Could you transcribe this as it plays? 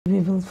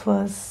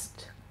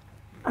first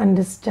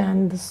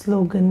understand the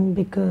slogan,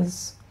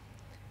 because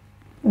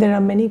there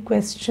are many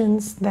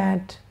questions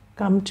that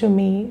come to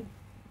me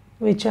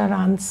which are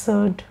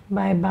answered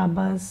by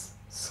Baba's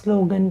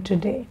slogan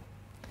today.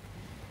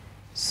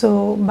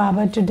 So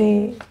Baba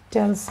today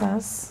tells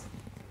us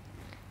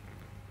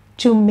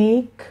to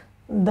make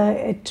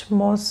the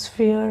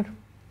atmosphere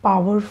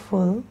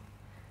powerful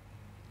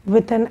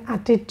with an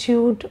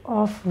attitude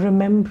of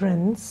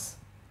remembrance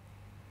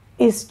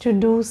is to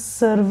do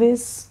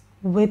service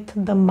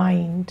with the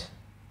mind.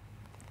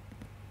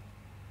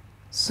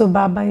 So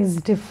Baba is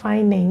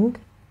defining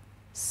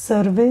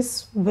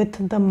service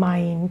with the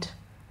mind,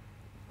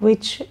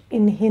 which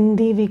in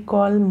Hindi we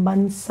call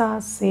Mansa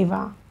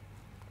Seva.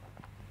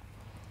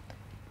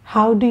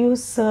 How do you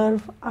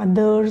serve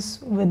others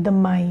with the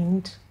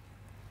mind?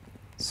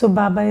 So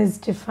Baba is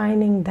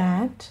defining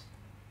that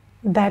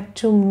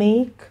to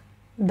make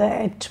the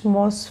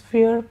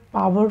atmosphere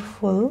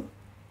powerful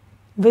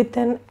with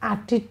an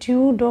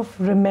attitude of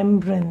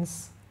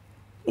remembrance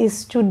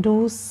is to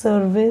do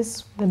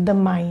service with the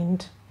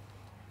mind.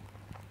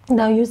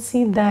 Now you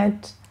see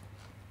that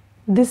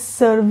this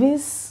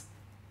service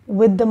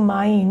with the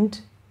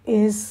mind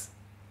is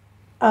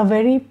a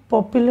very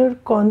popular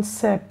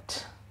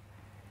concept,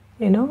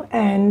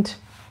 and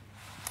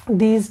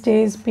these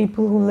days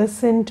people who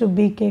listen to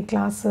BK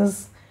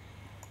classes,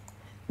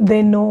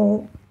 they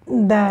know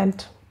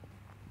that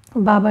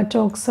Baba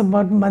talks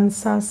about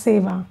Mansa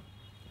Seva,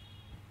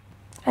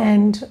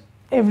 and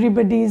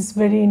everybody is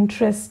very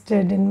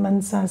interested in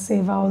Mansa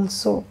Seva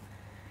also.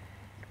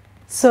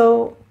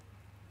 So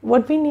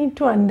what we need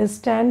to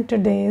understand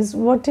today is,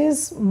 what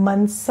is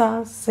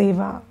Mansa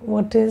Seva?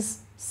 What is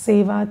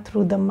Seva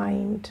through the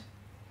mind?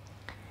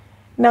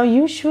 Now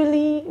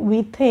usually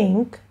we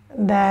think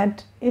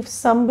that if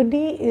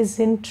somebody is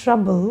in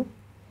trouble,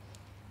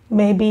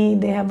 maybe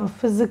they have a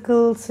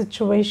physical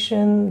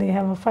situation, they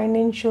have a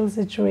financial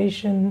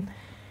situation,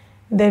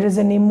 there is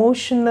an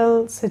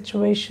emotional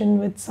situation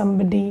with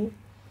somebody,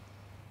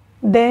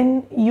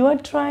 then you are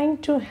trying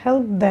to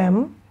help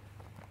them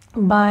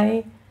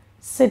by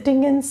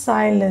sitting in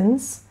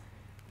silence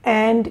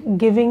and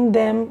giving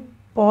them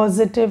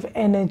positive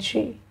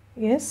energy.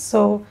 Yes,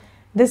 so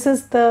this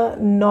is the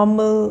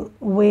normal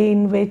way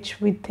in which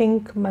we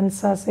think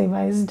Mansa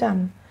Seva is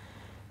done.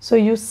 So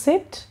you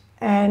sit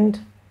and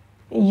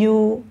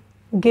you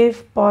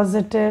give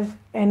positive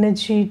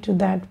energy to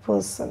that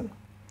person.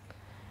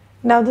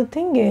 Now the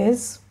thing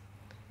is,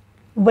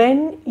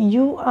 when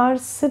you are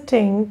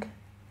sitting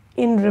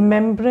in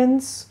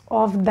remembrance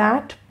of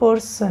that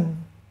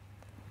person,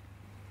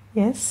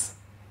 yes,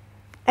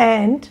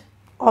 and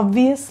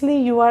obviously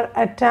you are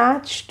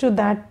attached to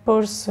that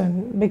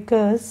person,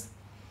 because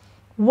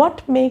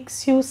what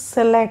makes you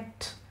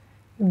select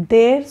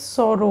their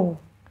sorrow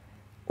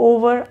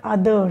over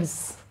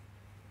others?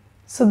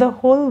 So the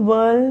whole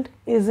world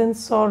is in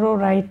sorrow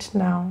right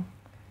now,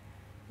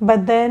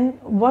 but then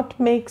what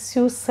makes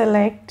you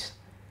select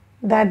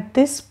that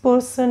this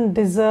person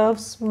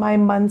deserves my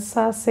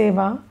Mansa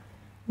Seva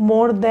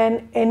more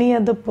than any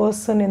other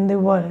person in the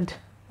world?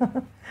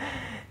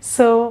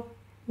 So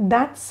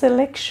that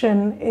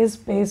selection is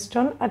based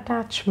on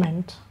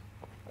attachment.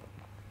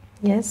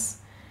 Yes.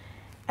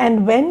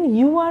 And when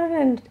you are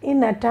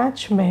in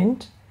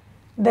attachment,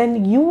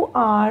 then you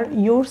are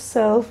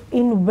yourself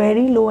in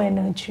very low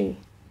energy.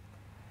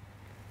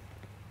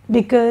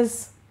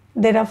 Because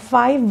there are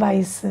 5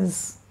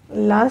 vices: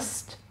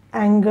 lust,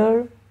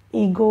 anger,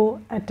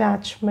 ego,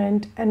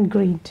 attachment, and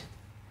greed.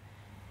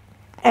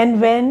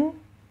 And when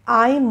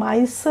I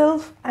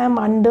myself am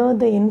under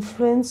the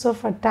influence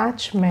of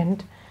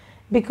attachment,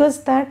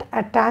 because that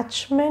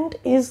attachment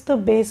is the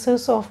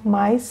basis of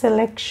my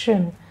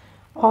selection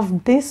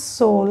of this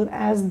soul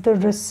as the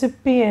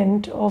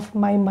recipient of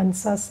my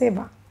Mansa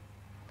Seva.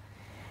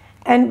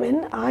 And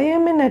when I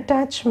am in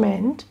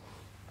attachment,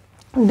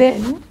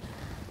 then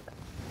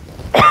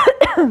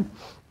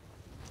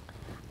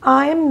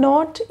I am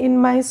not in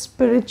my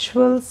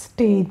spiritual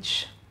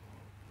stage.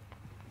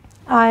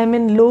 I am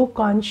in low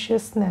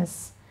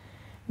consciousness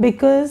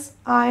because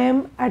I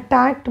am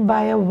attacked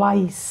by a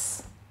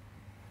vice.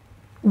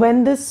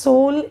 When the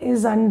soul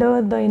is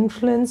under the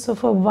influence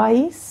of a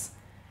vice,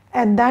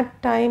 at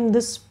that time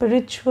the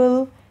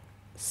spiritual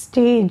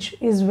stage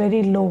is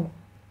very low.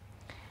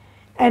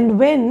 And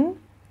when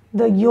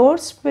your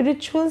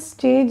spiritual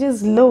stage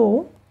is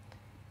low,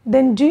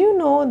 then do you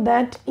know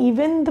that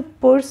even the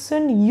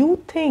person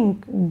you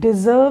think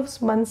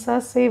deserves Mansa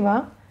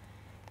Seva,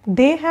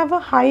 they have a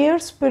higher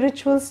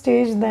spiritual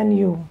stage than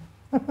you.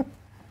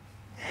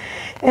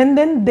 And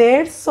then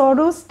their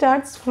sorrow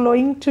starts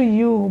flowing to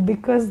you,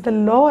 because the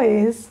law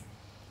is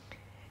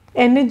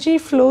energy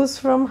flows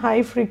from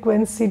high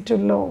frequency to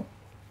low.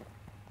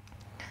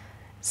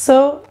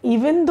 So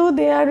even though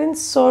they are in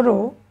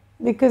sorrow,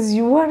 because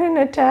you are in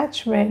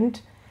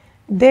attachment,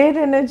 their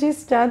energy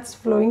starts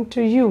flowing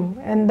to you.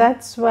 And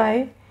that's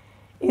why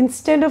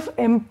instead of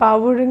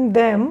empowering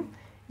them,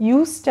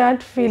 you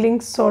start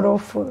feeling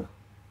sorrowful.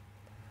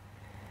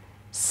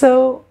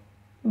 So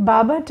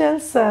Baba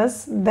tells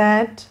us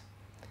that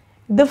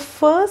the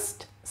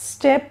first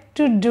step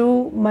to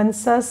do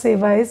Mansa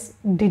Seva is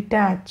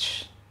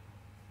detach.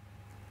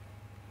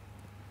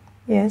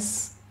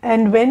 Yes,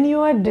 and when you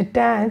are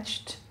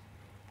detached,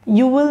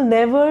 you will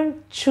never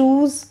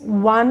choose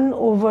one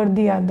over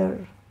the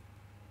other.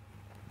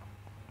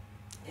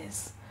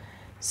 Yes.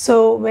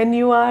 So when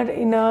you are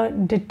in a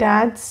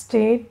detached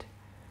state,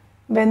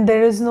 when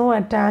there is no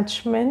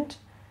attachment,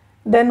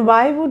 then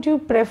why would you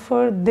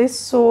prefer this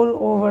soul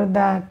over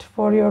that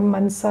for your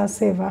Mansa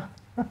Seva?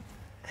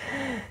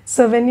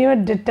 So when you are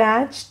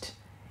detached,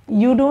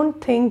 you don't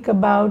think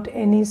about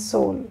any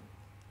soul.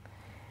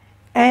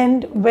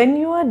 And when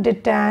you are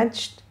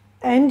detached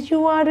and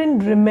you are in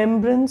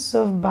remembrance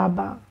of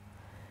Baba,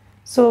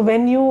 so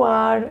when you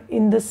are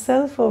in the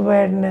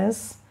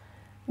self-awareness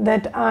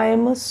that I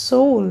am a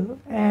soul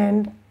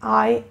and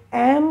I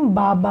am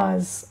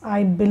Baba's,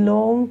 I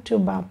belong to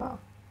Baba,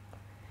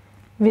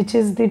 which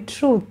is the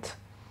truth.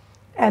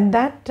 At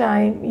that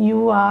time,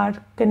 you are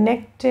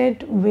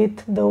connected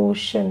with the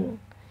ocean.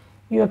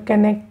 You are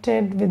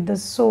connected with the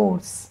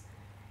source.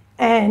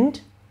 And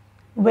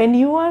when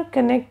you are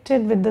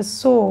connected with the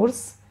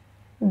source,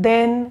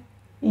 then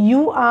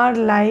you are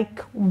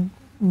like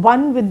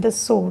one with the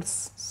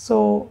source.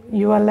 So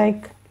you are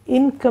like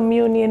in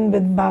communion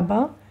with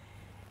Baba.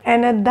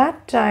 And at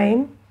that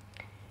time,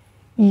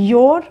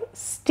 your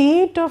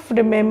state of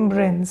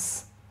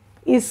remembrance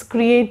is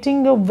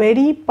creating a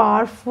very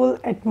powerful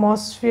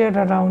atmosphere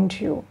around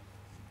you.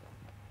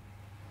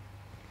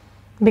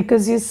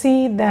 Because you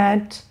see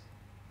that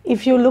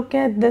if you look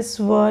at this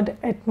word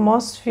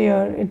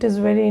atmosphere, it is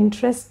very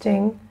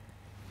interesting.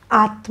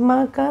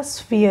 Atma ka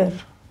sphere.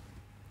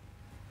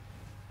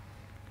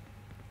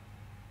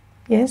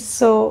 Yes,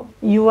 so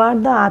you are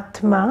the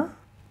Atma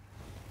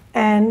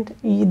and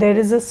there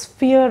is a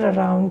sphere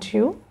around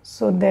you.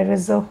 So there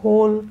is a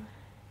whole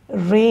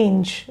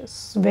range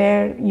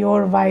where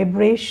your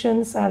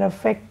vibrations are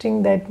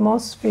affecting the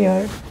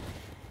atmosphere.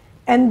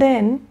 And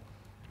then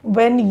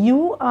when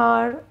you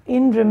are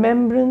in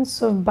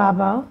remembrance of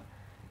Baba,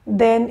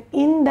 then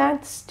in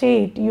that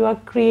state you are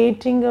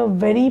creating a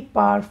very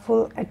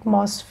powerful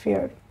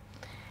atmosphere.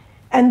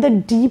 And the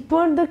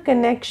deeper the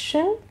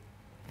connection,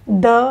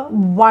 the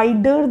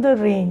wider the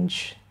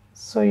range.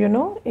 So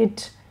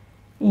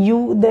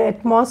the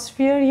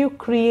atmosphere you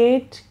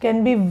create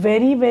can be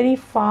very, very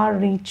far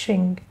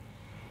reaching.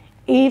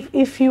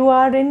 If you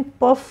are in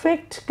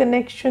perfect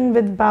connection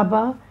with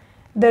Baba,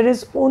 there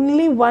is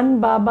only one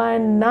Baba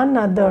and none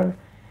other,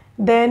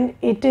 then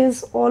it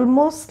is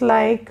almost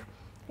like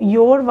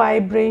your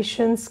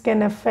vibrations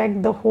can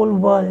affect the whole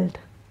world.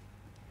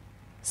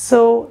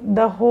 So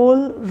the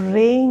whole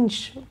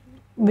range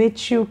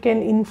which you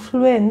can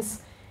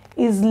influence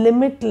is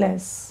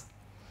limitless.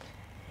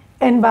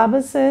 And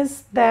Baba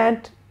says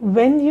that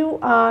when you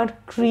are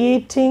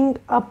creating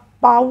a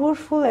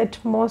powerful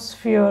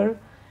atmosphere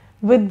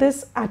with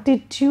this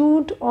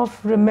attitude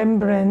of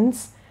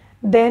remembrance,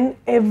 then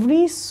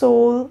every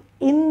soul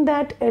in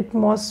that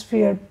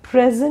atmosphere,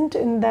 present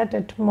in that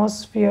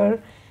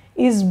atmosphere,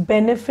 is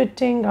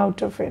benefiting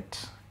out of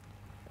it.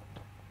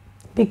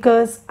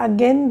 Because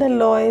again the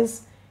law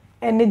is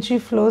energy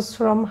flows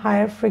from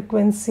higher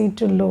frequency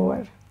to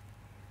lower.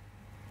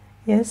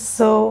 Yes,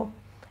 so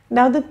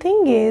now the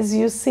thing is,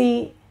 you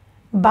see,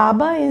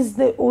 Baba is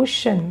the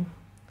ocean,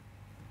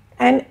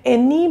 and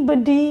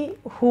anybody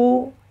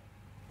who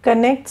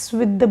connects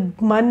with the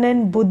Man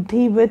and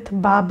Buddhi with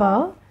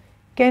Baba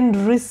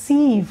can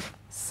receive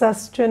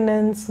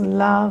sustenance,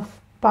 love,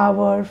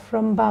 power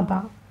from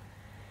Baba.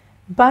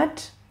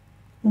 But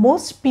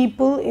most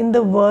people in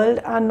the world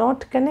are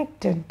not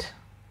connected.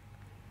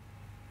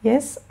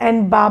 Yes,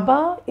 and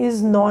Baba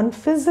is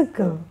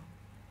non-physical.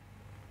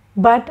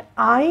 But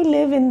I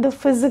live in the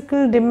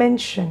physical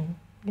dimension.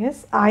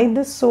 Yes, I,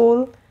 the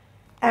soul,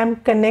 am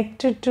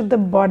connected to the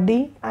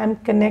body, I am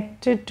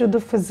connected to the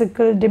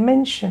physical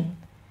dimension.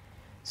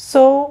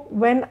 So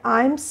when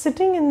I am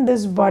sitting in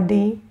this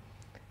body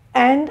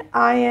and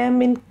I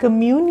am in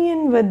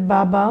communion with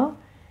Baba,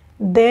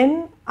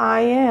 then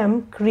I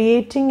am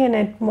creating an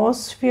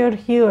atmosphere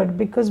here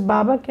because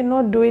Baba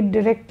cannot do it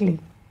directly.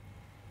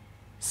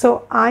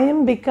 So I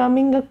am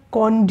becoming a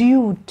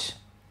conduit.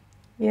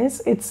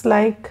 Yes, it's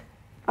like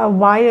a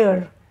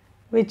wire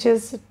which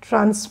is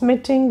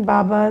transmitting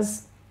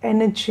Baba's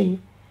energy.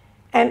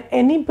 And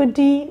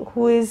anybody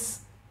who is,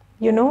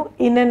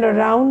 in and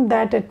around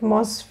that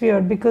atmosphere,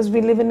 because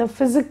we live in a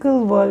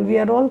physical world, we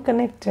are all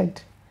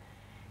connected.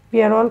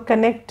 We are all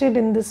connected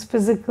in this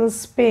physical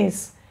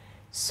space.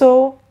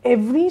 So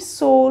every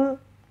soul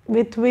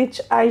with which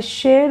I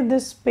share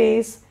this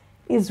space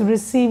is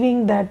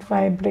receiving that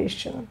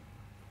vibration.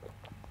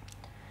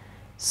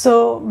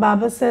 So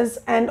Baba says,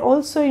 and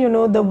also,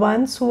 the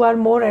ones who are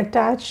more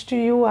attached to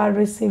you are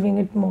receiving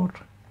it more.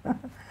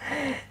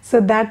 So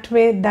that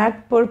way,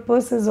 that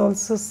purpose is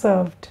also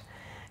served.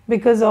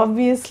 Because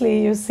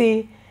obviously, you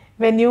see,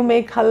 when you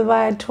make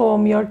halwa at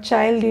home, your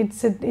child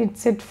eats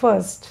it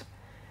first.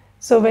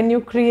 So when you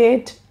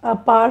create a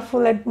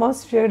powerful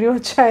atmosphere, your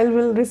child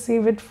will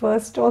receive it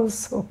first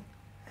also.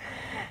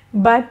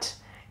 But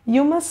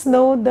you must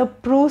know the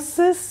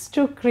process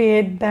to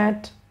create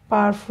that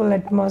powerful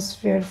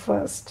atmosphere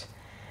first.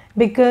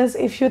 Because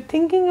if you're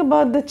thinking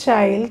about the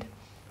child,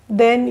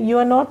 then you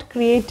are not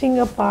creating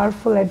a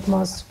powerful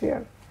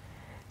atmosphere.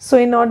 So,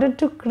 in order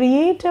to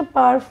create a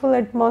powerful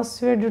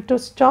atmosphere, you have to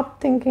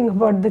stop thinking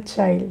about the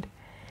child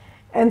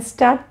and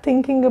start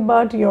thinking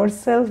about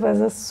yourself as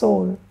a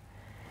soul.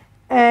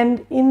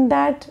 And in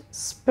that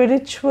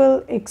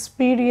spiritual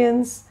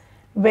experience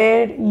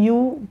where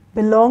you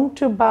belong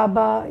to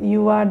Baba,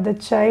 you are the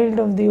child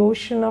of the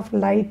ocean of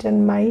light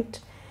and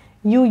might,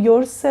 you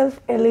yourself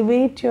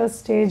elevate your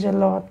stage a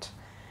lot.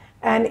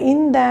 And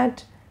in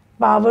that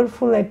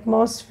powerful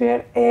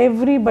atmosphere,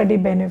 everybody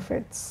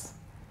benefits.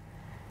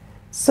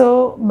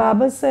 So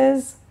Baba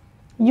says,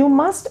 you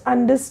must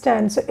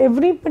understand. So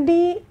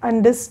everybody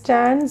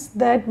understands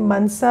that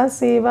Mansa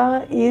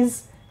Seva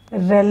is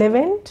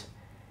relevant,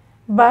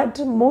 but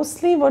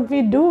mostly what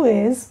we do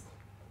is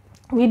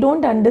we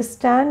don't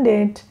understand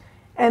it,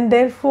 and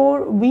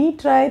therefore we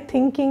try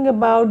thinking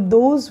about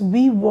those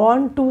we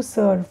want to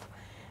serve.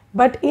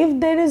 But if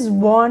there is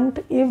want,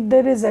 if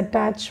there is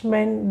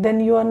attachment, then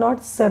you are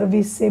not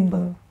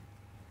serviceable.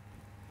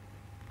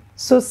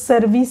 So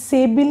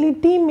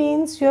serviceability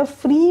means you are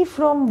free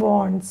from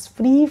wants,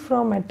 free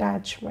from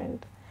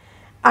attachment.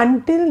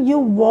 Until you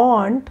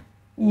want,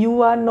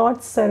 you are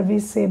not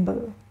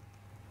serviceable.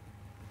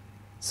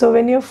 So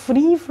when you're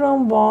free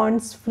from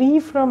wants,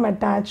 free from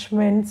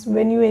attachments,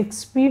 when you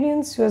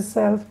experience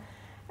yourself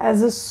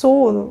as a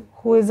soul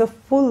who is a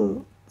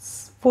full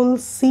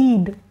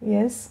seed,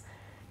 yes,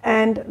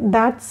 and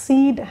that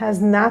seed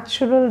has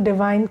natural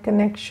divine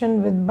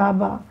connection with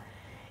Baba.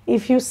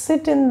 If you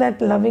sit in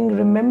that loving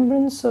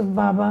remembrance of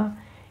Baba,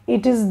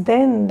 it is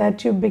then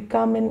that you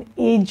become an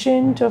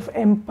agent of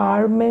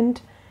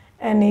empowerment,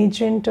 an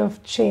agent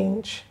of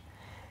change.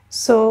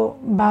 So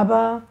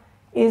Baba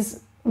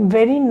is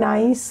very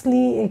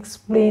nicely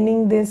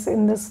explaining this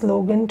in the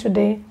slogan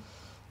today,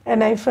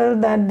 and I felt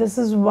that this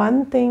is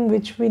one thing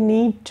which we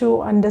need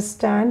to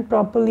understand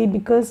properly,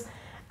 because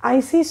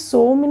I see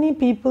so many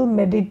people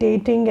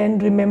meditating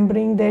and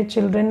remembering their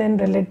children and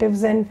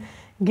relatives and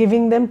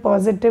giving them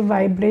positive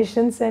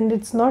vibrations, and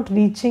it's not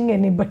reaching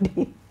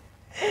anybody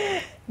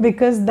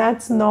because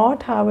that's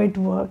not how it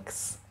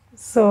works.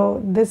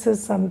 So this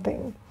is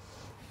something.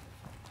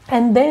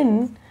 And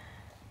then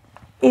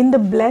in the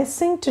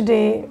blessing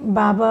today,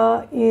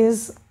 Baba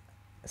is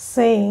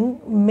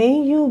saying,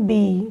 may you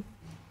be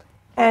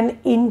an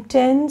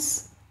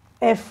intense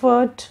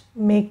effort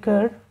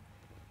maker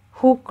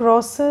who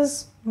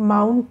crosses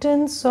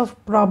mountains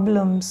of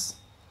problems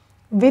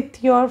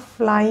with your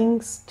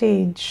flying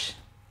stage.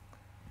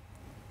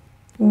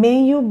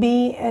 May you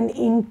be an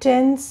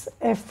intense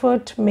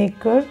effort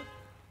maker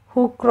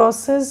who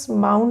crosses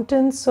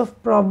mountains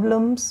of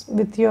problems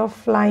with your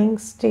flying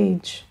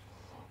stage.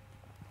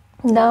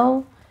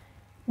 Now,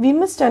 we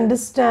must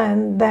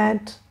understand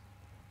that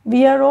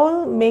we are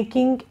all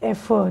making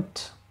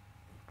effort.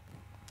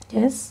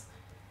 Yes?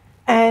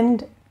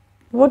 And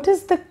what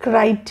is the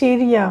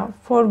criteria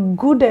for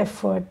good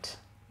effort?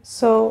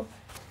 So,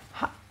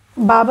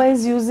 Baba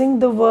is using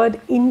the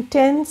word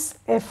intense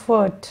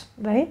effort,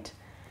 right?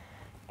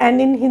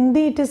 And in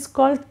Hindi it is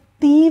called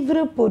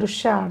Tivra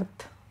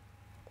Purusharth.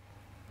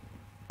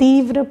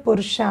 Tivra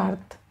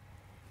Purusharth.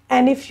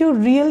 And if you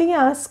really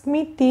ask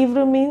me,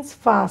 Tivra means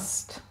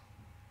fast.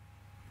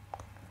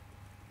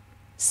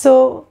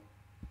 So,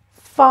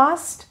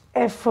 fast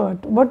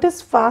effort. What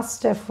is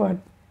fast effort?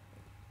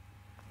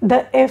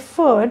 The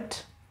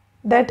effort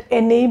that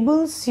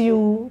enables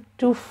you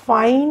to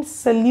find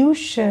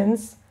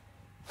solutions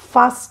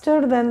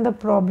faster than the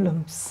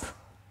problems.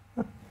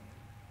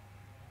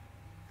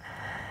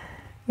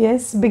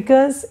 Yes,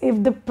 because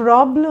if the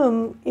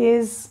problem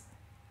is,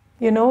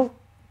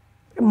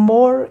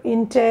 more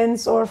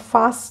intense or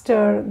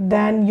faster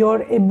than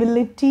your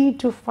ability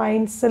to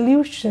find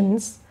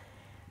solutions,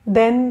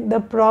 then the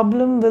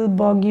problem will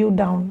bog you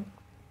down.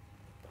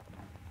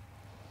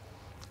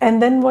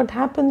 And then what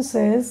happens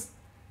is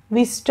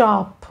we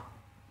stop.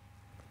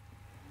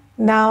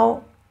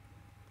 Now,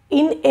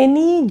 in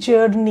any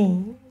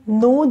journey,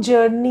 no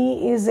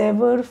journey is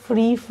ever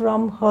free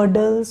from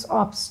hurdles,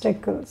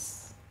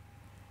 obstacles.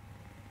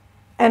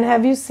 And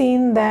have you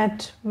seen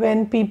that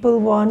when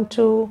people want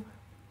to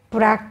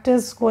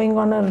practice going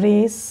on a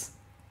race,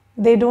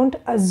 they don't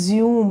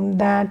assume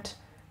that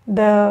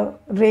the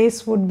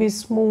race would be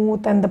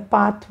smooth and the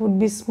path would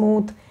be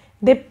smooth.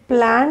 They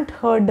plant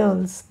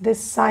hurdles. They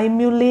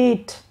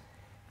simulate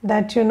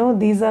that,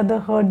 these are the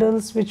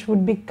hurdles which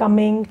would be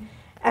coming,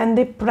 and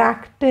they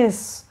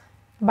practice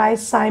by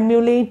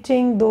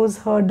simulating those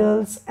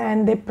hurdles,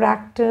 and they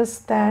practice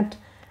that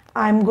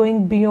I'm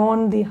going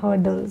beyond the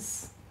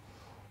hurdles.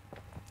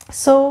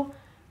 So,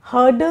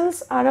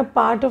 hurdles are a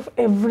part of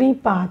every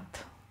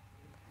path,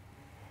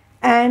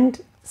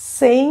 and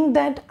saying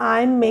that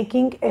I'm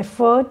making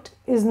effort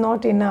is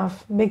not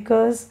enough,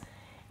 because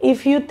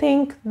If you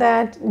think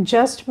that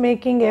just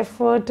making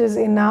effort is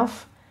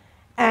enough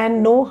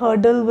and no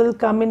hurdle will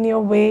come in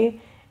your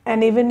way,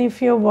 and even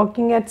if you're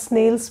walking at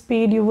snail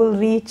speed, you will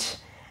reach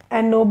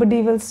and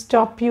nobody will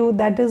stop you,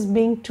 that is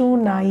being too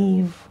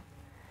naive.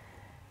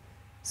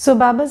 So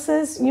Baba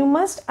says you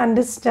must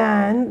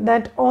understand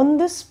that on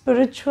this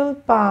spiritual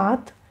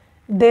path,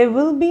 there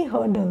will be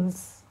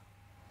hurdles.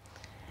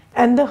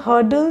 And the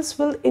hurdles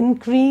will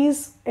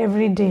increase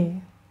every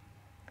day.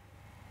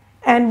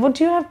 And what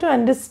you have to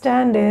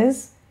understand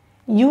is,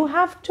 you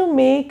have to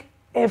make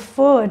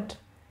effort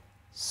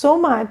so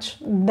much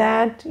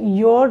that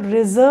your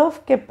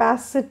reserve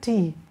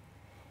capacity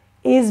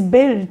is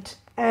built,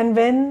 and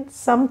when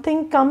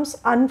something comes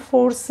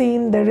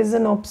unforeseen, there is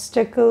an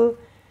obstacle,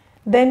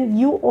 then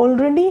you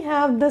already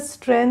have the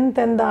strength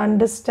and the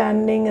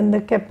understanding and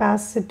the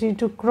capacity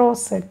to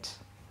cross it.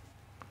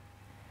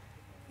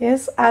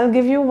 Yes, I'll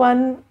give you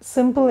one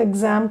simple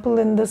example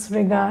in this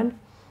regard.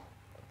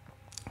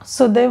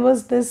 So there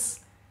was this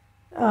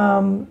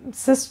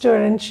sister,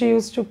 and she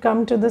used to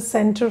come to the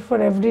center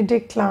for everyday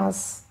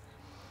class.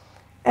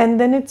 And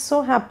then it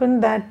so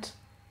happened that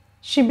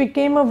she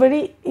became a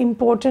very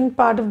important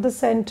part of the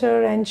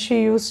center, and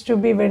she used to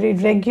be very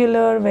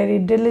regular, very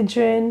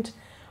diligent,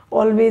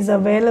 always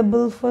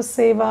available for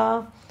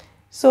seva.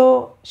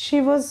 So she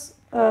was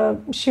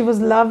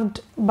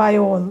loved by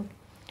all.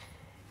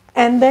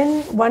 And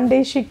then one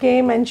day she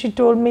came and she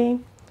told me,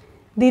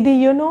 Didi,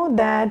 you know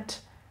that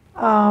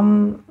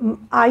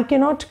I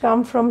cannot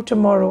come from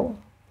tomorrow.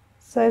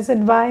 So I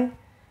said, why?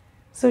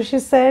 So she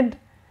said,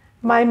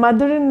 my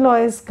mother-in-law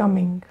is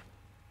coming,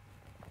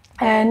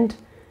 and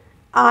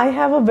I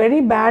have a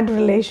very bad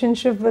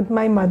relationship with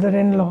my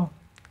mother-in-law.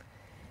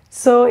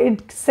 So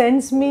it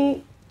sends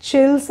me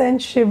chills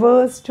and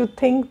shivers to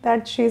think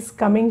that she is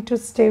coming to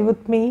stay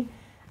with me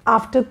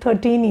after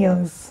 13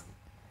 years.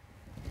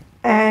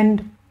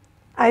 And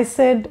I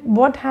said,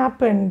 what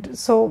happened?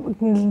 So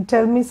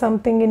tell me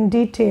something in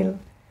detail.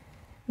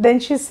 Then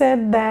she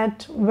said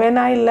that when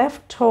I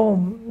left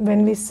home,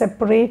 when we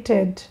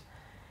separated,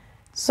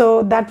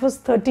 so that was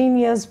 13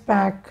 years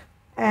back,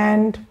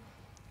 and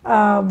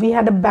we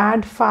had a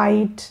bad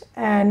fight,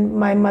 and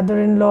my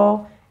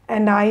mother-in-law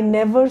and I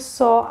never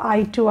saw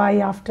eye to eye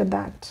after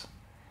that.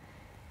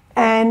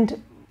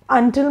 And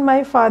until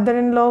my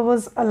father-in-law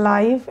was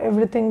alive,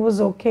 everything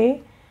was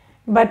okay,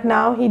 but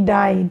now he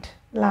died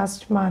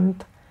last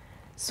month.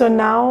 So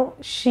now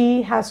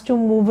she has to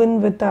move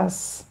in with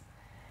us.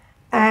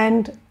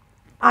 And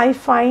I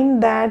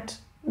find that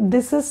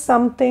this is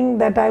something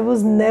that I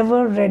was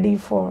never ready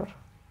for.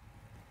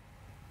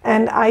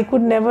 And I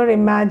could never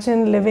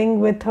imagine living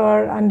with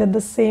her under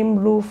the same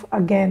roof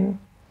again.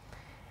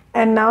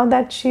 And now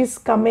that she's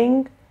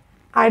coming,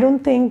 I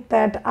don't think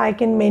that I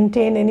can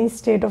maintain any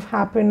state of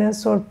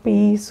happiness or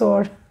peace,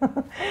 or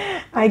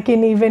I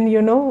can even,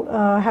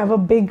 have a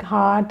big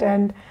heart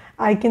and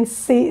I can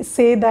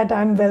say that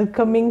I'm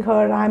welcoming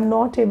her. I'm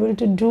not able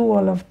to do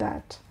all of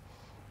that.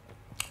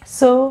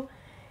 So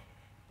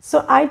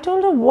I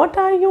told her, what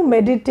are you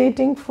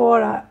meditating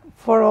for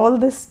all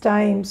this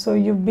time? So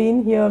you've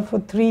been here for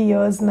 3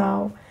 years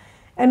now.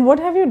 And what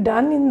have you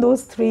done in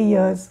those 3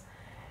 years?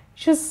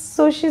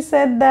 So she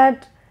said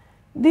that,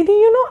 Didi,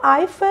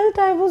 I felt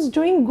I was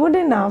doing good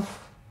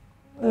enough.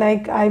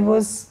 Like I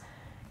was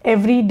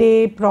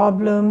everyday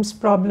problems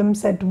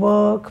at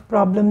work,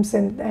 problems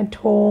at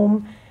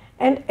home,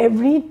 and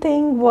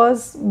everything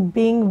was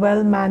being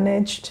well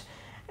managed.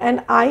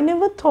 And I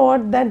never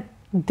thought that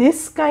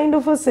this kind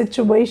of a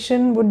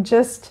situation would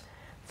just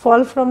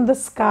fall from the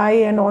sky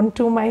and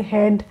onto my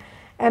head,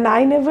 and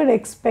I never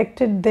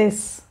expected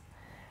this.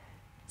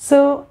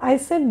 So I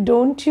said,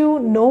 don't you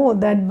know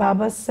that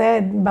Baba has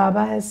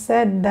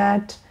said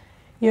that,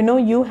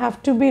 you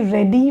have to be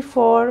ready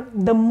for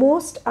the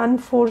most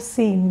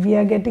unforeseen. We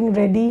are getting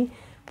ready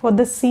for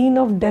the scene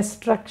of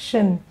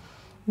destruction.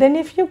 Then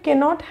if you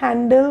cannot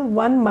handle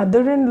one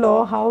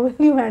mother-in-law, how will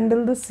you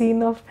handle the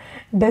scene of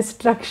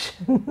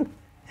destruction?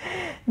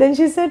 Then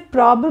she said,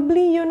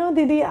 probably,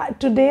 Didi,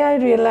 today I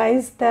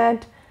realized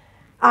that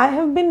I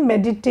have been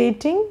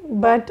meditating,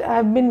 but I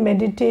have been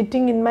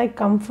meditating in my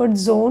comfort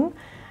zone.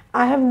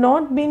 I have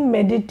not been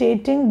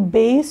meditating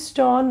based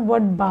on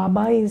what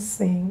Baba is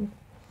saying.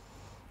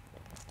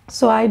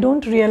 So I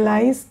don't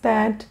realize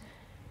that,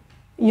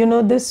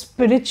 this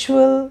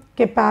spiritual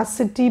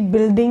capacity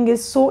building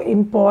is so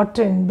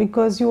important,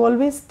 because you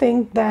always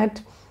think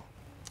that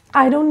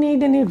I don't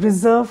need any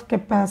reserve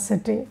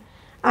capacity.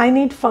 I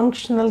need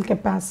functional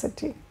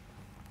capacity.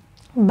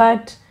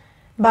 But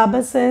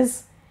Baba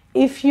says,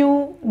 if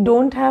you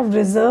don't have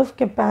reserve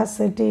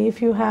capacity,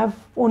 if you have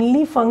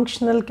only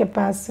functional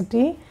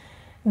capacity,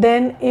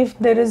 then if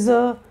there is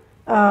a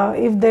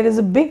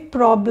big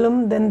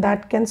problem, then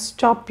that can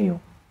stop you.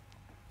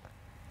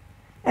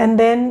 And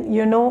then,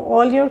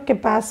 all your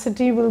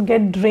capacity will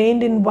get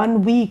drained in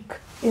 1 week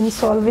in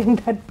solving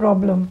that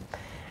problem.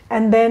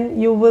 And then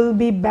you will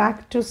be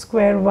back to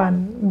square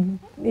one,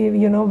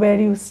 where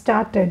you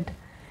started.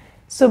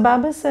 So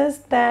Baba says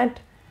that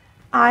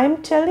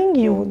I'm telling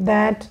you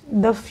that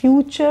the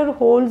future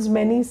holds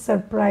many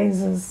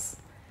surprises.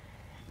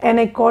 And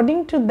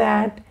according to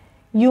that,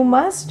 you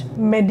must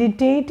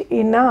meditate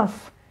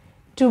enough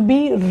to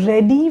be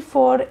ready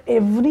for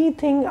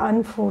everything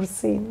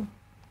unforeseen.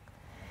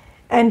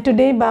 And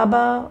today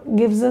Baba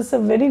gives us a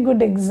very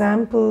good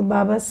example.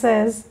 Baba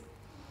says,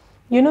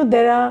 you know,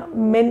 there are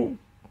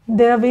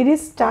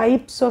various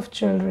types of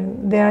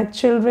children. There are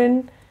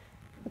children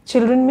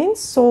means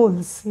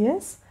souls,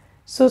 yes?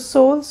 So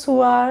souls who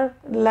are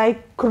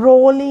like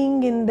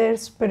crawling in their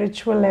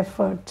spiritual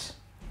effort.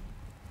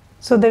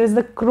 So there is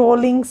the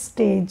crawling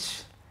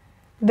stage,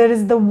 there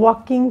is the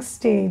walking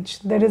stage,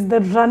 there is the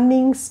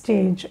running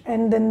stage,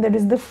 and then there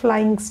is the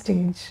flying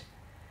stage.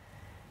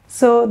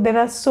 So there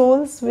are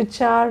souls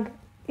which are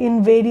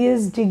in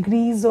various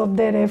degrees of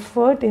their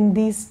effort in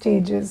these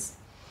stages.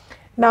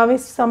 Now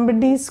if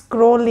somebody is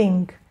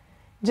crawling,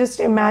 just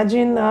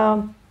imagine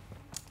an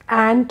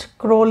ant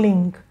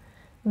crawling.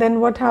 Then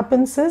what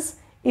happens is,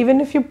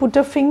 even if you put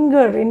a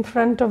finger in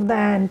front of the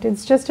ant,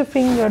 it's just a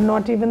finger,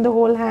 not even the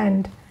whole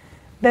hand,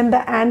 then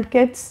the ant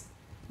gets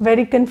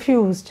very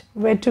confused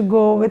where to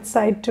go, which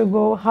side to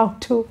go, how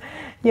to,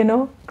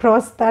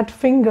 cross that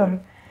finger.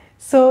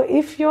 So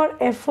if your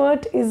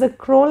effort is a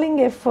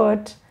crawling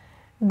effort,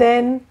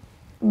 then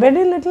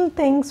very little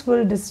things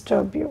will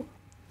disturb you.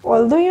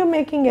 Although you're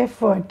making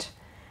effort,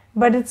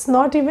 but it's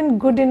not even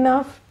good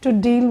enough to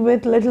deal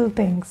with little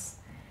things.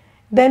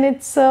 Then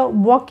it's a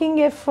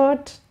walking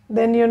effort,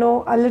 then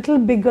a little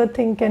bigger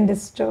thing can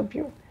disturb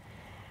you.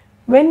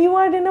 When you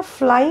are in a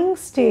flying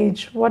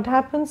stage, what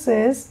happens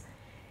is,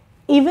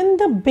 even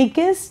the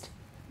biggest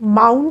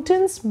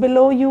mountains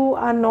below you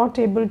are not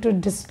able to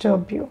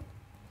disturb you.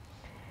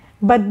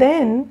 But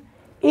then,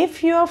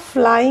 if you are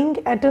flying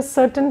at a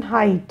certain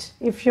height,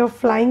 if your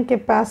flying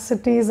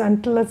capacity is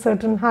until a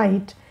certain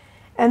height,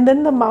 and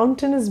then the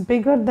mountain is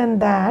bigger than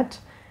that,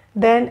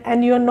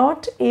 and you are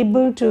not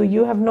able to,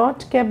 you have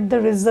not kept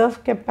the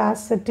reserve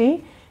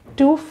capacity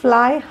to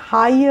fly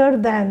higher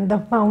than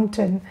the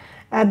mountain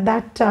at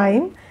that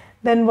time,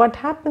 then what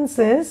happens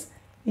is,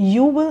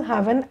 you will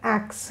have an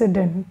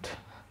accident.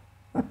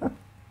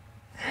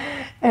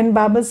 And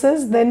Baba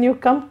says, then you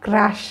come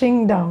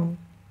crashing down.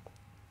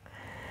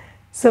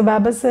 So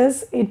Baba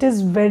says, it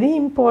is very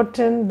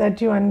important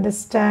that you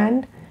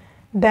understand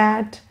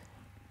that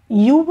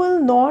you will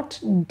not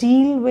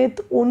deal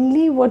with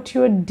only what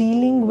you are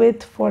dealing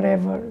with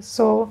forever.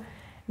 So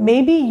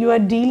maybe you are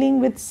dealing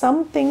with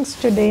some things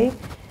today,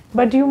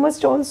 but you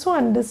must also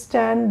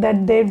understand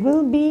that there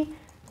will be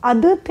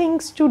other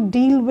things to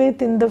deal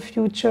with in the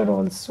future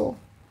also.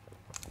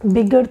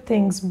 Bigger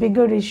things,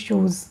 bigger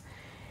issues.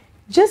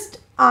 Just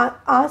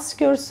ask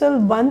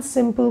yourself one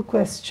simple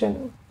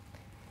question.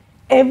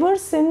 Ever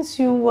since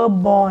you were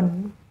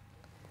born,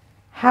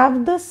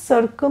 have the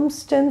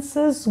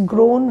circumstances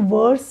grown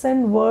worse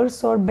and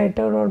worse or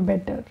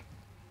better?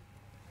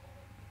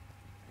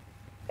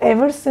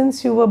 Ever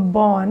since you were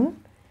born,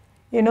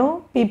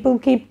 people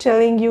keep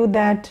telling you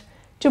that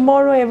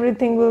tomorrow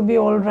everything will be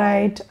all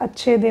right,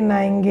 अच्छे दिन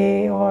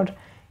आएंगे, or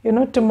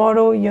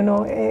tomorrow,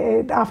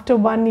 after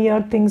 1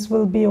 year things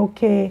will be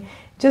okay,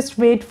 just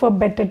wait for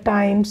better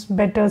times,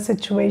 better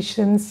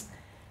situations.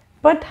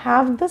 But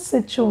have the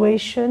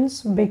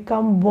situations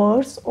become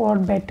worse or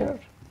better?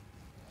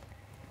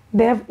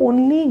 They have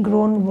only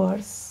grown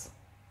worse.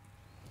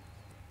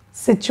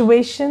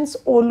 Situations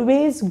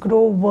always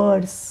grow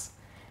worse.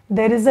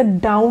 There is a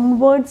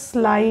downward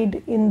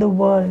slide in the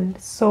world.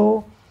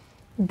 So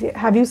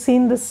have you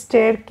seen the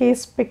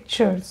staircase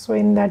picture? So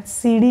in that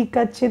Sidi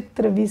ka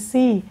chitra, we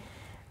see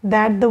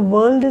that the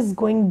world is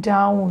going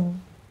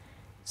down.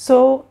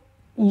 So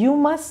you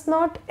must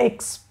not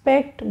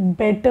expect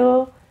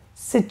better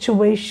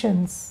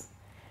situations.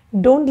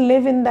 Don't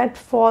live in that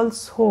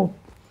false hope.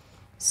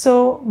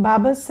 So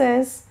Baba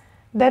says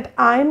that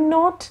I'm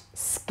not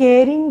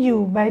scaring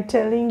you by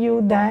telling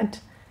you that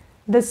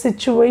the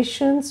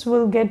situations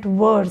will get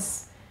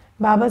worse.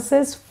 Baba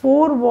says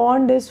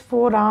forewarned is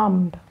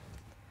forearmed.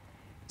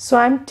 So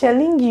I'm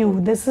telling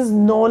you, this is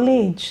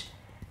knowledge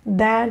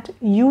that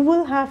you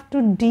will have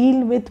to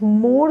deal with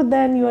more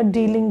than you are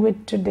dealing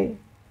with today.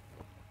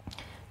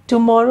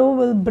 Tomorrow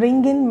will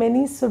bring in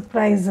many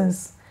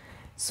surprises.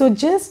 So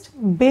just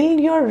build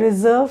your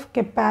reserve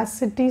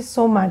capacity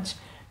so much.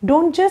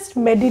 Don't just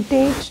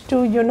meditate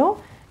to,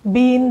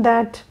 be in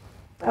that,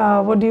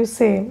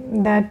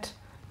 that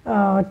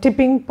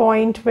tipping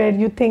point where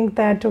you think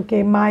that,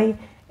 okay, my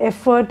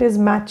effort is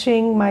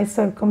matching my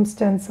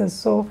circumstances.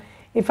 So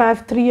if I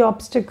have 3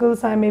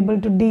 obstacles, I'm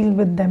able to deal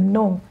with them.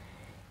 No.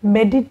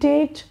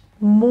 Meditate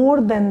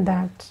more than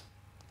that.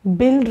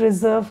 Build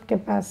reserve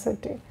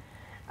capacity.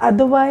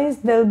 Otherwise,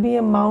 there'll be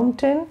a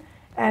mountain,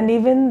 and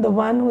even the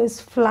one who is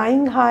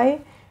flying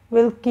high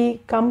will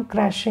come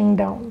crashing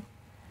down.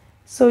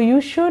 So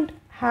you should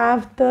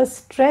have the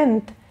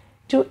strength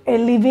to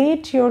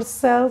elevate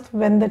yourself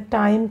when the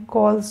time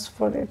calls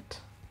for it.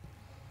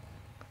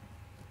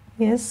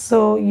 Yes,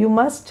 so you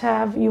must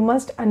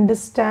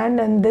understand,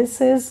 and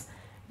this is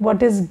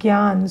what is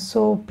Gyan.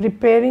 So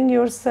preparing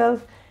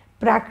yourself,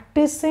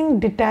 practicing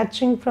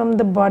detaching from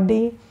the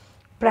body,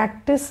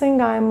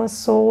 practicing I am a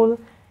soul,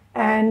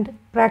 and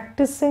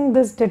practicing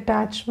this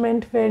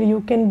detachment where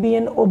you can be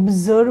an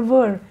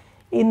observer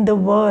in the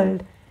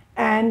world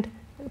and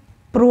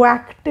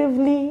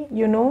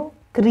proactively,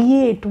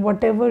 create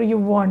whatever you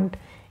want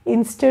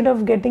instead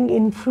of getting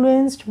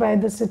influenced by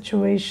the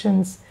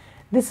situations.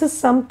 This is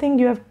something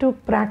you have to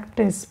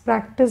practice.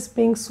 Practice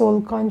being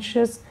soul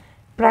conscious,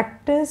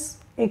 practice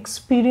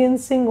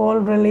experiencing all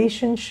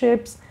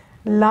relationships,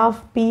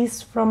 love,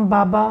 peace from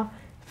Baba,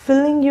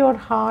 filling your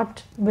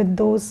heart with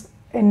those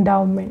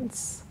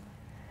endowments.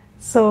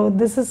 So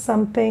this is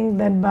something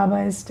that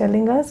Baba is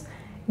telling us.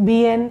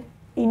 Be an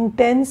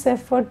intense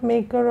effort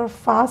maker or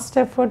fast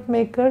effort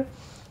maker.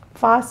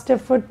 Fast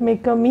effort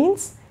maker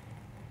means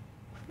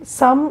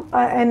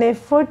an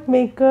effort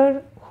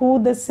maker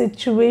who the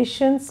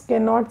situations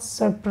cannot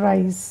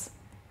surprise.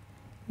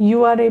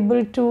 You are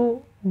able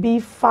to be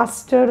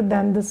faster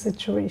than the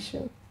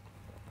situation.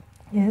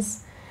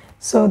 Yes.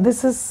 So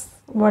this is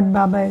what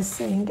Baba is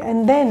saying.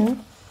 And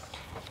then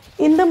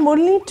in the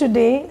Murli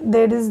today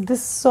there is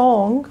this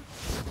song,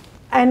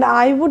 and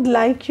I would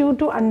like you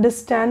to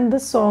understand the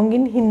song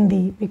in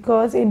Hindi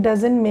because it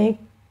doesn't make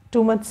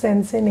too much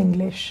sense in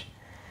English.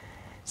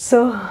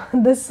 So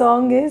the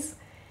song is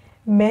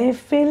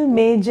महफिल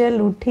में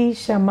जल उठी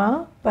शमा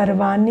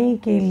परवाने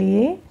के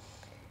लिए,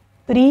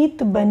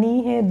 प्रीत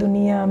बनी है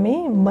दुनिया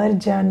में मर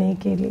जाने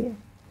के लिए.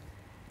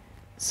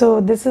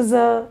 So this is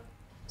a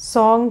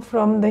song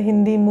from the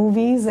Hindi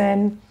movies,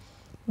 and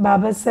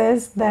Baba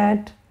says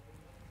that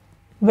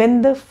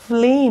when the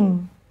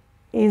flame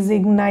is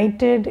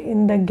ignited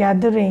in the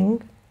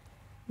gathering,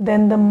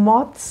 then the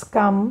moths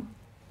come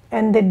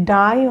and they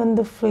die on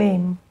the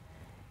flame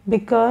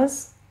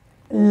because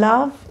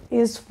love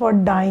is for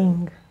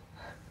dying.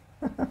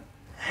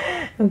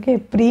 Okay,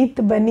 प्रीत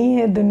बनी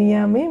है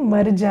दुनिया में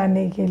मर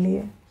जाने के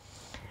लिए.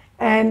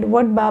 And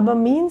what Baba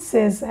means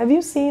is, have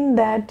you seen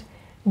that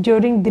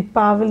during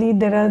Deepavali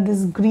there are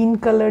these green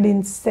colored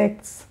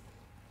insects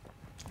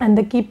and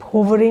they keep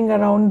hovering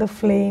around the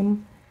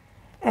flame,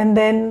 and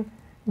then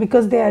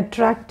because they are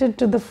attracted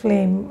to the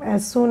flame,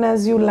 as soon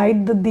as you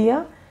light the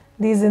diya,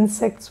 these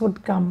insects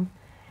would come.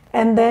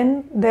 And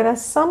then there are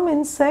some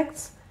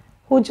insects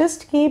who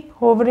just keep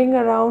hovering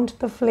around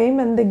the flame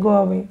and they go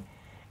away.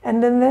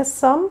 And then there's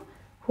some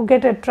who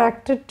get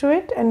attracted to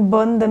it and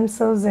burn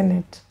themselves in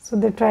it. So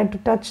they try to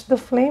touch the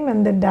flame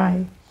and they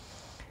die.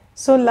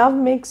 So love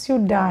makes you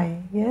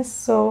die. Yes.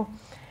 So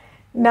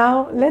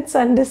now let's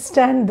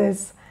understand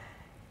this.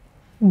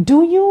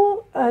 Do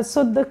you,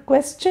 so the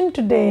question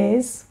today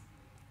is,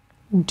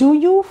 do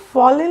you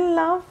fall in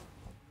love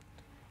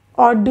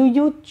or do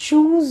you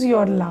choose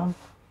your love?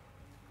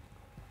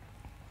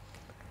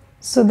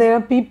 So there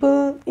are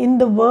people in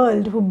the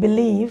world who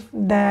believe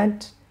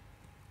that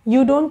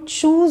you don't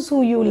choose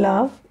who you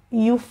love,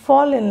 you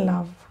fall in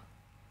love.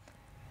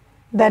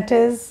 That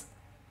is,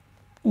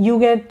 you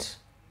get,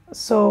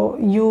 so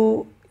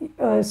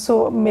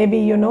maybe,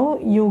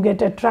 you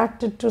get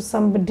attracted to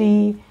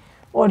somebody,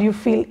 or you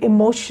feel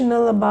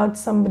emotional about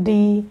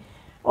somebody,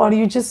 or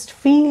you just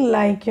feel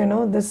like,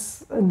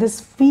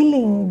 this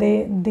feeling,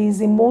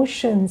 these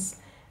emotions,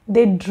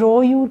 they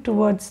draw you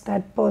towards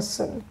that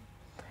person.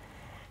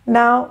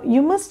 Now,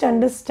 you must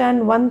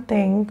understand one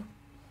thing.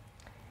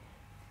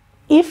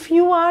 If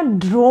you are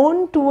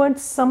drawn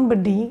towards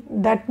somebody,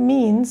 that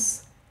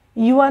means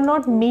you are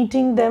not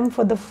meeting them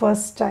for the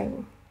first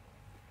time.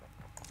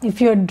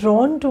 If you are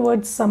drawn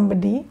towards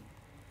somebody,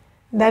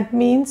 that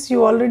means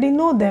you already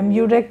know them.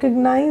 You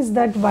recognize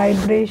that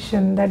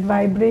vibration. That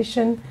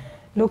vibration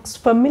looks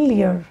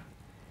familiar,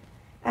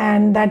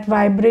 and that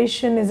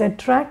vibration is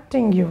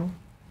attracting you.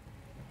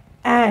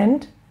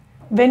 And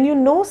when you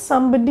know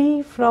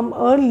somebody from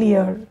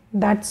earlier,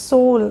 that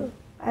soul,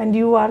 and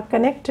you are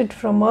connected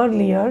from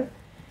earlier,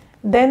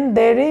 then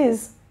there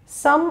is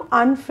some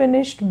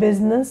unfinished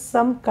business,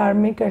 some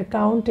karmic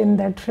account in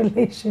that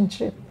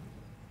relationship.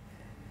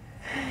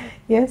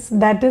 Yes,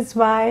 that is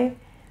why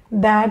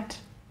that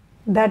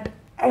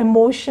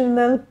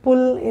emotional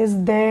pull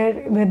is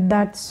there with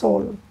that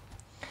soul.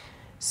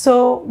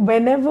 So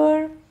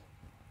whenever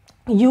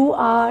you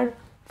are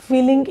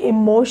feeling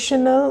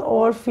emotional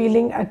or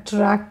feeling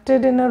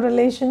attracted in a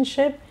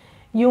relationship,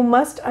 you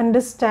must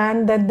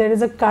understand that there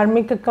is a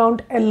karmic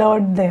account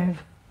alert there.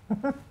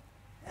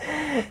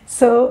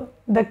 So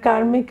the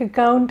karmic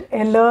account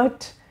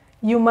alert,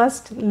 you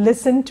must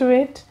listen to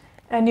it,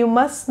 and you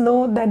must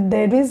know that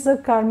there is a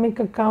karmic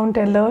account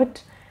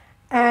alert,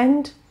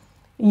 and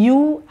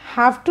you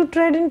have to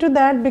tread into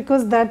that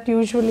because that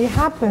usually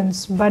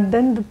happens. But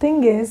then the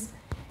thing is,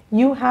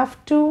 you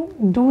have to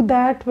do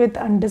that with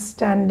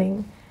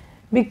understanding,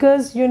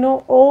 because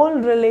all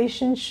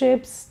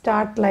relationships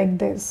start like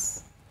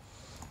this.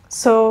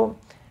 So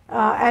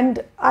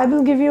and I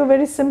will give you a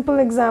very simple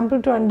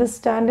example to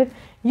understand it.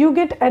 You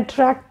get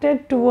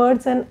attracted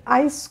towards an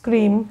ice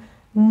cream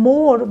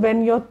more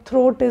when your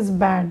throat is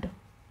bad.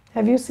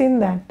 Have you seen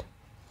that?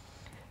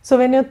 So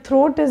when your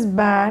throat is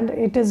bad,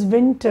 it is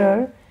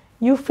winter,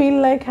 you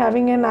feel like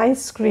having an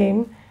ice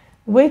cream,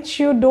 which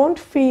you don't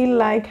feel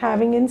like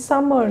having in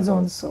summers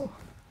also.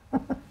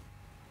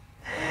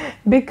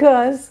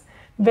 Because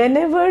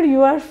whenever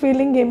you are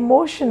feeling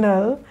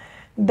emotional,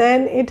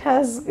 then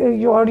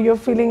you're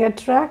feeling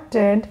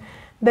attracted,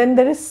 then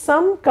there is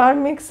some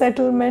karmic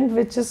settlement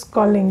which is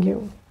calling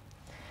you.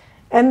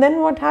 And then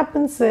what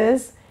happens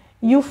is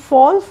you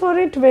fall for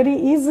it very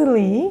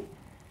easily,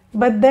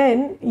 but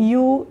then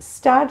you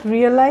start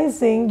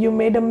realizing you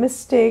made a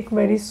mistake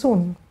very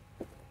soon.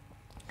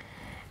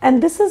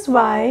 And this is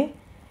why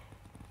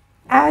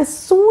as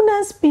soon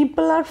as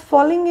people are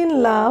falling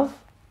in love,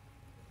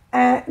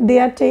 they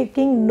are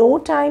taking no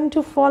time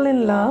to fall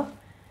in love,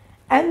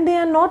 and they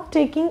are not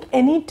taking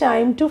any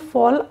time to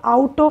fall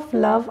out of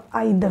love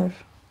either.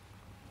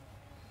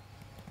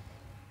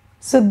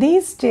 So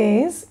these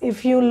days,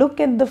 if you look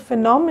at the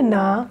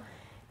phenomena,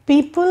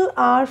 people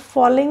are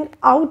falling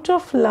out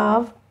of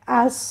love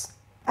as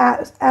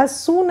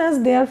soon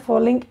as they are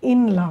falling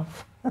in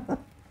love.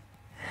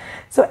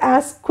 So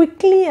as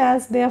quickly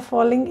as they are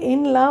falling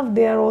in love,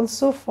 they are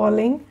also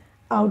falling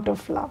out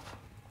of love.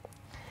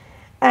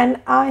 And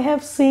I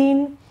have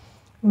seen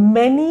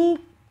many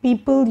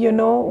people,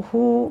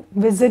 who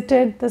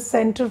visited the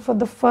center for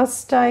the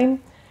first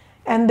time,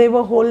 and they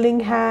were holding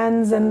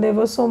hands and they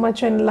were so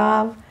much in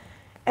love,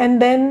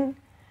 and then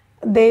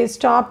they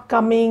stopped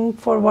coming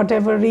for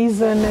whatever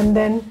reason, and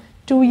then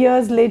 2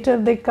 years later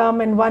they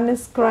come and one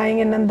is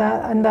crying and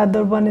the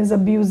other one is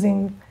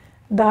abusing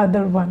the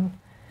other one.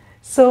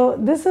 So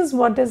this is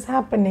what is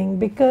happening,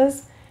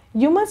 because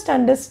you must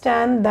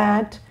understand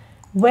that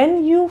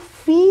when you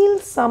feel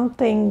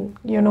something,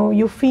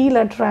 you feel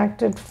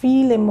attracted,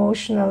 feel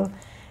emotional,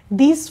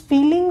 these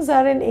feelings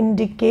are an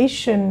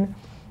indication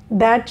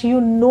that you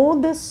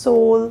know the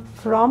soul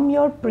from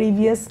your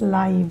previous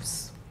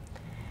lives.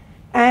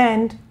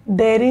 And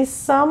there is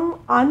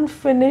some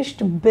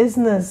unfinished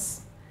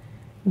business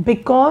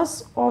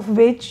because of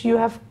which you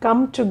have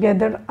come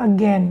together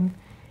again.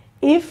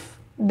 If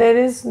there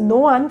is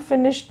no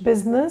unfinished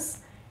business,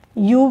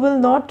 you will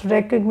not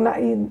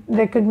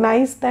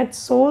recognize that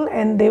soul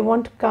and they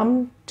won't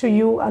come to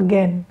you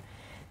again.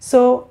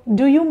 So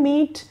do you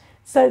meet,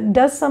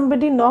 does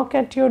somebody knock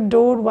at your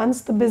door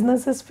once the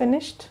business is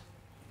finished?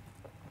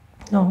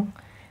 No.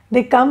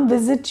 They come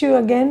visit you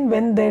again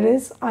when there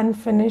is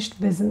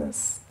unfinished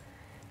business.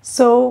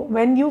 So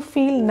when you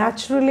feel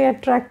naturally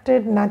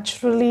attracted,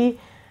 naturally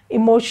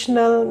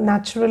emotional,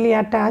 naturally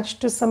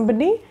attached to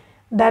somebody,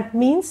 that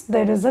means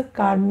there is a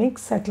karmic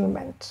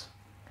settlement.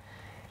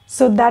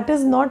 So that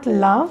is not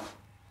love,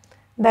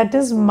 that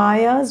is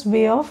Maya's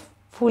way of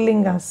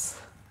fooling us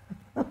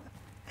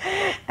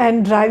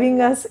and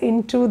driving us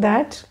into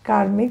that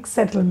karmic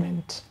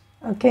settlement.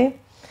 Okay.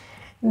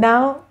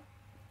 Now,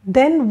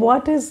 then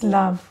what is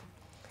love?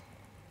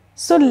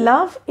 So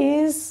love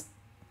is,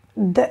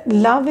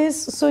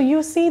 so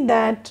you see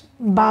that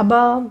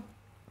Baba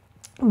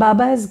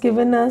has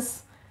given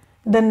us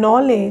the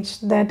knowledge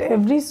that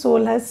every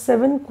soul has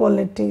 7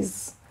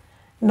 qualities: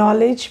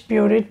 knowledge,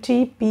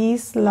 purity,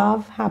 peace,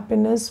 love,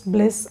 happiness,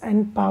 bliss,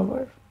 and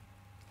power.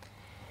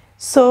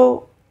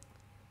 So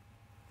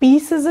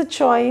peace is a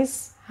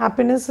choice,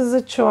 happiness is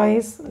a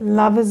choice,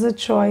 love is a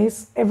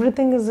choice,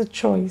 everything is a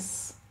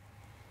choice.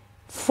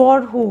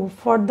 For who?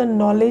 For the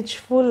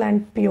knowledgeful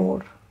and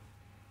pure.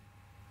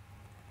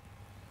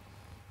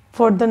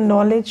 For the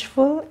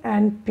knowledgeful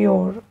and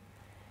pure.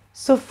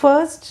 So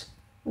first,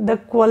 the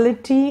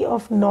quality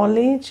of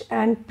knowledge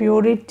and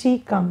purity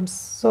comes.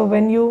 So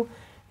when you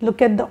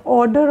look at the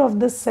order of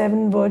the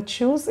 7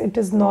 virtues, it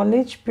is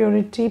knowledge,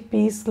 purity,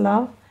 peace,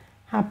 love,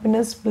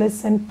 happiness,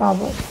 bliss, and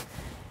power.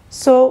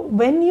 So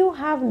when you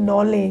have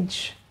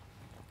knowledge,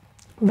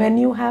 when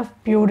you have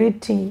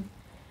purity,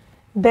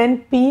 then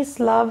peace,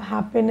 love,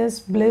 happiness,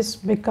 bliss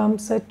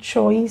becomes a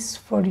choice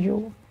for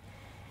you.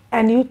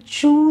 And you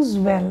choose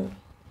well.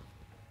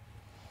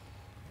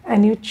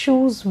 And you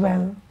choose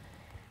well.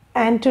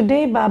 And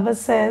today Baba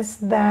says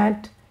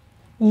that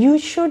you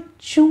should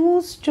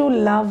choose to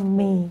love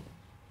me.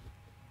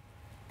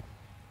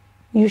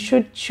 You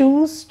should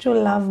choose to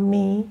love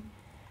me,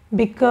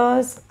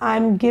 because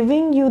I'm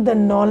giving you the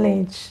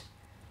knowledge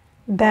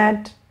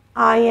that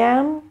I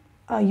am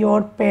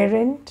your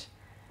parent.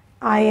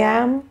 I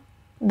am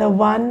the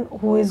one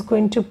who is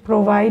going to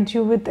provide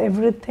you with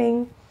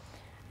everything.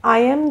 I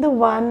am the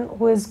one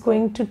who is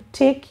going to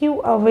take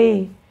you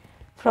away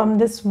from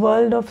this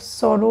world of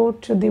sorrow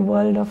to the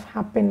world of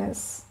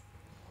happiness.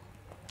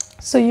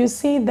 So you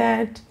see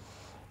that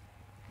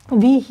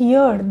we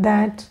hear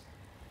that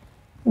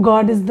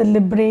God is the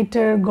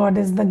liberator, God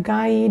is the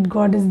guide,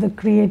 God is the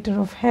creator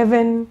of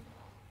heaven.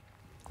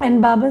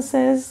 And Baba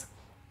says,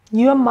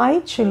 you are my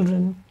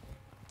children.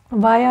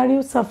 Why are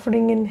you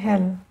suffering in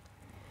hell?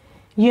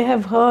 You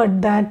have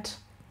heard that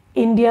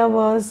India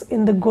was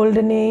in the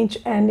golden age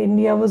and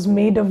India was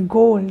made of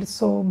gold.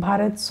 So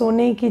Bharat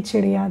sone ki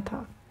chidiya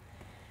tha.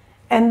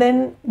 And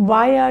then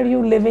why are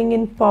you living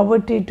in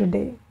poverty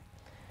today?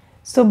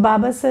 So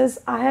Baba says,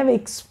 I have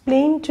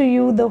explained to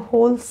you the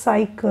whole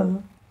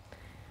cycle,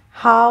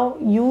 how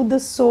you the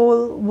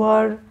soul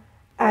were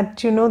at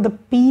the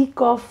peak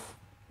of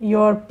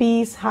your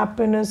peace,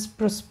 happiness,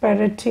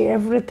 prosperity,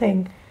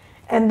 everything,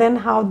 and then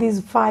how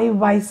these 5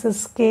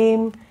 vices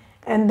came,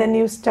 and then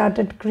you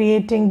started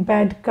creating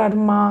bad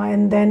karma,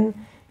 and then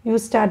you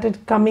started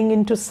coming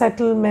into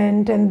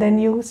settlement, and then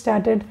you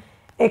started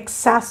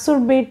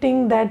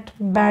exacerbating that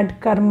bad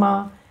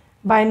karma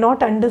by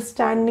not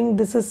understanding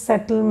this is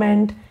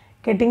settlement,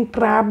 getting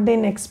trapped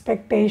in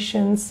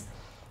expectations.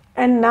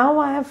 And now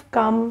I have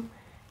come,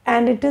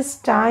 and it is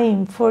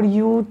time for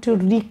you to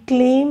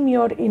reclaim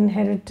your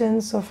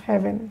inheritance of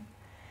heaven.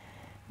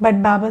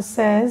 But Baba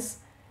says,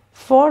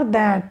 for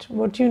that,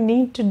 what you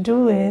need to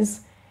do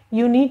is,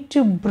 you need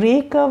to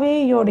break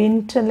away your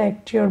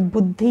intellect, your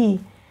buddhi,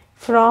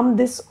 from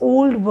this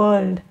old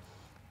world,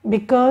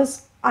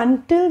 because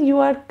until you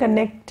are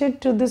connected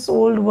to this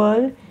old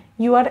world,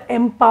 you are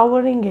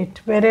empowering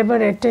it. Wherever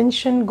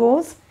attention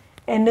goes,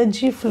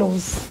 energy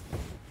flows.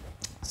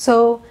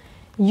 So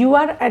you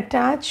are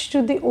attached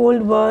to the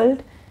old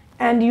world,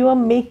 and you are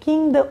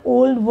making the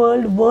old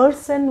world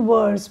worse and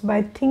worse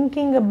by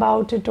thinking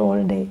about it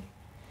all day.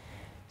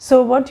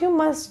 So what you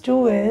must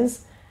do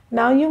is,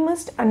 now you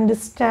must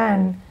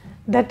understand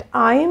that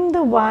I am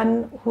the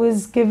one who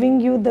is giving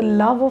you the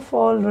love of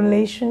all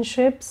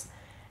relationships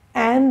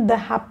and the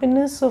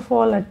happiness of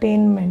all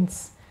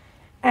attainments.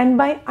 And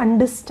by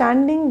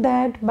understanding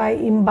that, by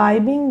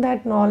imbibing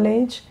that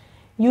knowledge,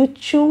 you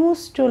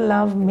choose to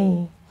love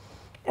me.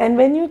 And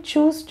when you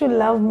choose to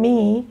love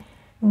me,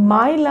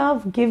 my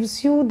love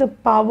gives you the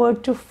power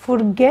to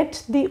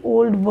forget the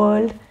old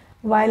world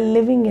while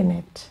living in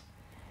it.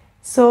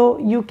 So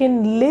you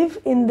can live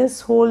in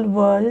this whole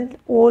world,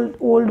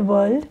 old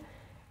world,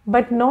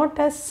 but not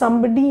as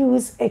somebody who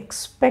is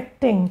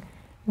expecting,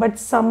 but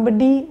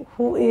somebody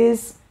who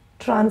is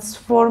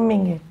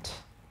transforming it.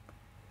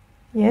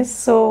 Yes,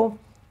 so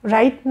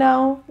right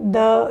now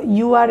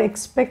you are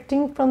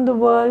expecting from the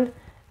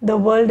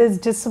world is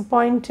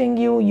disappointing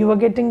you, you are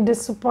getting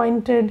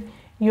disappointed,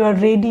 you are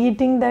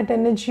radiating that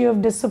energy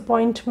of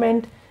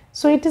disappointment.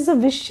 So it is a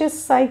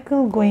vicious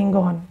cycle going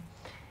on.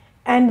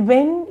 And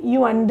when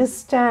you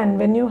understand,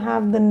 when you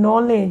have the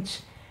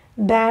knowledge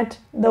that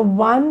the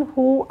one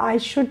who I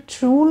should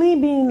truly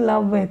be in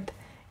love with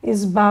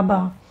is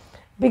Baba,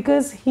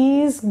 because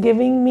he is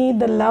giving me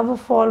the love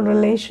of all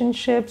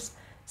relationships,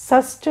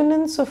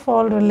 sustenance of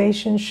all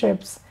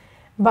relationships.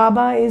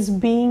 Baba is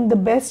being the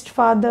best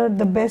father,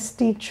 the best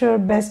teacher,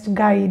 best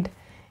guide.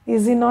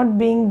 Is he not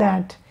being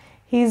that?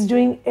 He is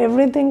doing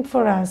everything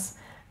for us.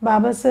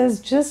 Baba says,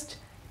 just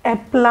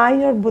apply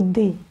your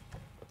buddhi.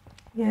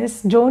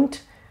 Yes,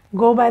 don't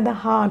go by the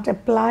heart,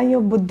 apply your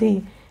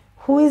buddhi.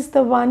 Who is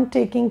the one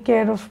taking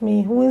care of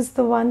me? Who is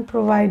the one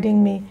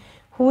providing me?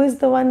 Who is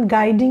the one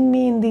guiding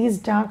me in these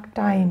dark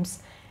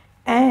times?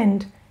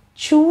 And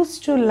choose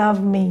to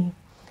love me.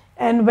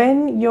 And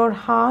when your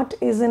heart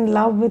is in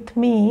love with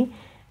me,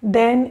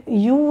 then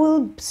you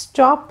will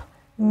stop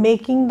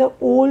making the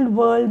old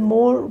world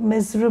more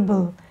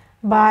miserable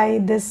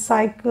by this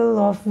cycle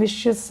of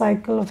vicious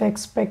cycle of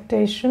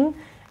expectation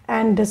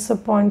and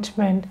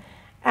disappointment.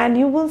 And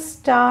you will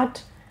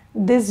start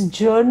this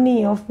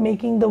journey of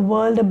making the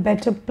world a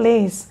better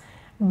place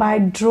by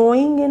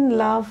drawing in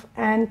love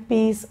and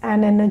peace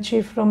and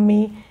energy from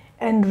me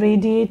and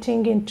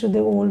radiating into the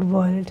old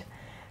world.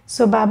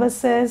 So Baba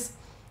says,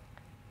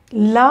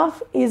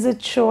 love is a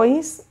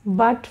choice,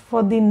 but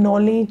for the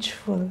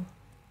knowledgeful.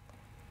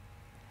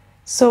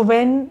 So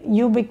when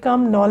you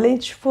become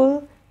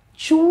knowledgeful,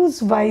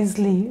 choose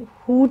wisely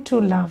who to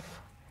love.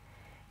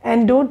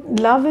 And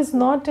love is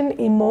not an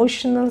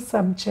emotional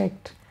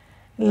subject.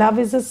 Love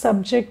is a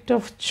subject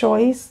of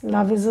choice.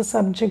 Love is a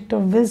subject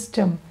of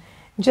wisdom.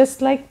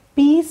 Just like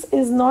peace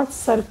is not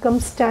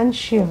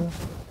circumstantial.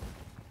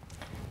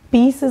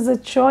 Peace is a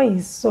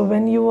choice. So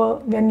when you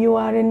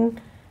are in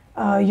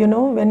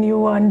when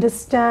you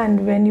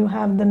understand, when you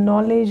have the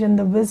knowledge and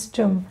the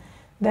wisdom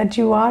that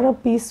you are a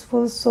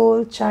peaceful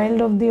soul,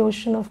 child of the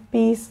ocean of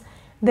peace,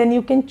 then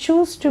you can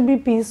choose to be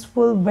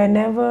peaceful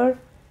whenever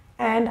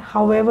and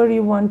however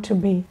you want to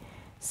be.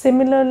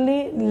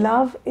 Similarly,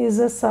 love is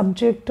a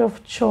subject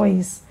of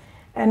choice.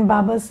 And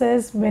Baba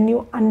says, when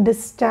you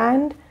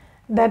understand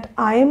that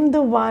I am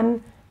the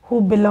one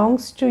who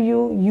belongs to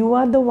you, you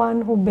are the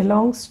one who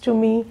belongs to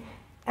me,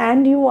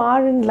 and you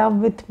are in love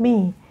with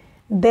me,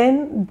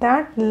 then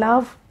that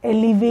love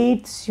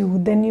elevates you.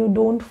 Then you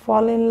don't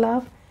fall in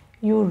love,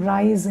 you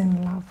rise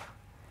in love.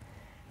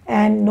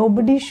 And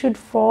nobody should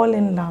fall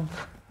in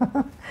love.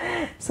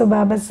 So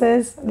Baba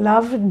says,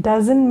 love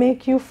doesn't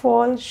make you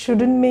fall,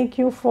 shouldn't make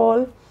you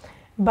fall,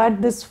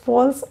 but this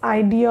false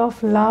idea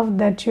of love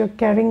that you're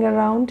carrying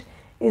around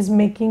is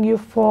making you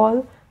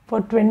fall for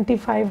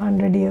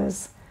 2500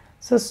 years.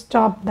 So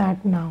stop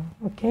that now,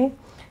 okay?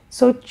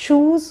 So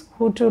choose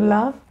who to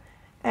love.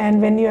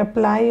 And when you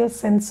apply your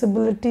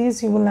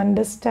sensibilities, you will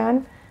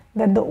understand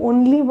that the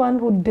only one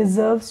who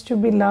deserves to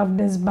be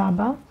loved is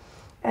Baba.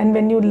 And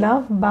when you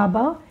love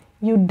Baba,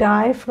 you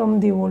die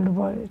from the old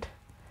world.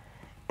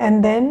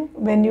 And then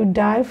when you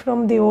die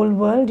from the old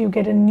world, you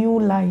get a new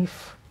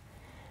life.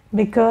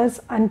 because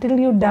until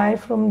you die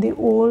from the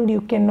old,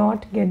 you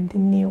cannot get the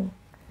new.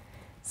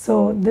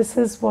 So this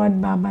is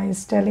what Baba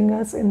is telling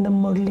us in the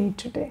Murli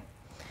today.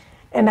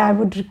 And I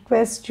would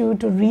request you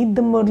to read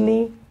the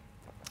Murli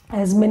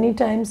as many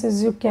times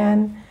as you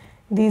can.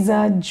 These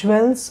are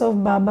jewels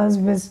of Baba's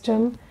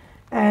wisdom,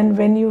 and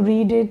when you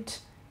read it,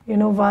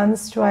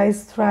 once,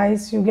 twice,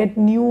 thrice, you get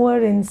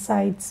newer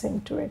insights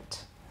into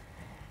it.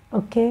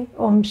 Okay,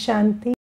 Om Shanti.